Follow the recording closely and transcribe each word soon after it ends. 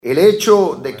El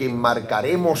hecho de que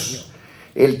enmarcaremos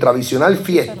el tradicional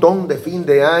fiestón de fin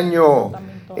de año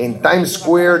en Times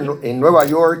Square en Nueva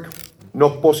York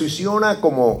nos posiciona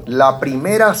como la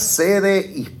primera sede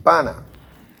hispana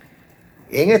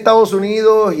en Estados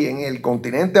Unidos y en el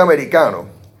continente americano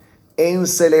en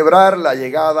celebrar la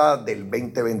llegada del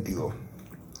 2022.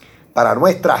 Para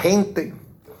nuestra gente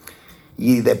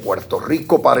y de Puerto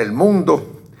Rico para el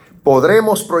mundo,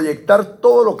 podremos proyectar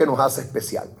todo lo que nos hace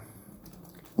especial.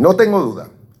 No tengo duda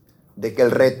de que el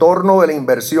retorno de la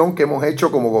inversión que hemos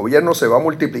hecho como gobierno se va a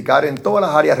multiplicar en todas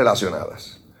las áreas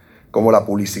relacionadas, como la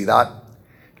publicidad,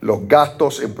 los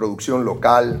gastos en producción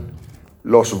local,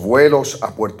 los vuelos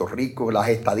a Puerto Rico, las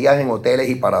estadías en hoteles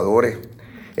y paradores,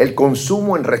 el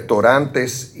consumo en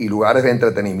restaurantes y lugares de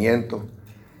entretenimiento,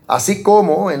 así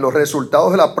como en los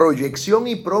resultados de la proyección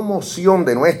y promoción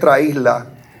de nuestra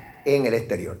isla en el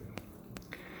exterior.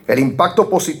 El impacto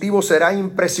positivo será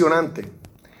impresionante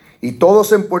y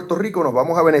todos en Puerto Rico nos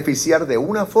vamos a beneficiar de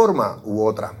una forma u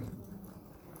otra.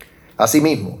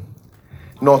 Asimismo,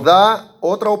 nos da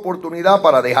otra oportunidad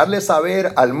para dejarle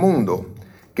saber al mundo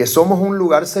que somos un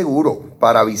lugar seguro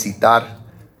para visitar,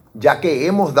 ya que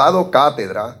hemos dado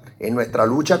cátedra en nuestra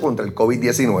lucha contra el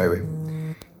COVID-19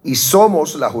 y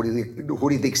somos la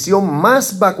jurisdicción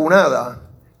más vacunada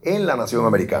en la nación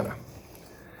americana.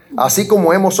 Así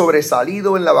como hemos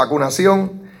sobresalido en la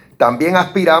vacunación, también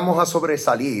aspiramos a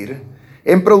sobresalir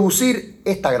en producir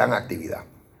esta gran actividad,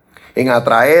 en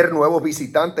atraer nuevos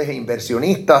visitantes e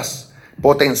inversionistas,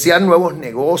 potenciar nuevos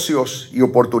negocios y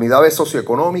oportunidades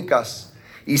socioeconómicas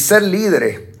y ser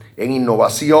líderes en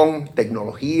innovación,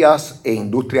 tecnologías e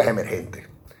industrias emergentes.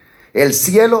 El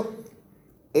cielo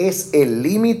es el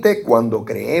límite cuando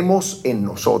creemos en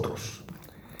nosotros.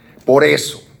 Por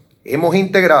eso hemos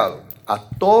integrado a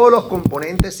todos los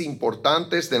componentes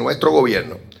importantes de nuestro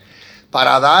gobierno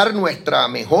para dar nuestra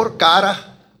mejor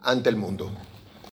cara ante el mundo.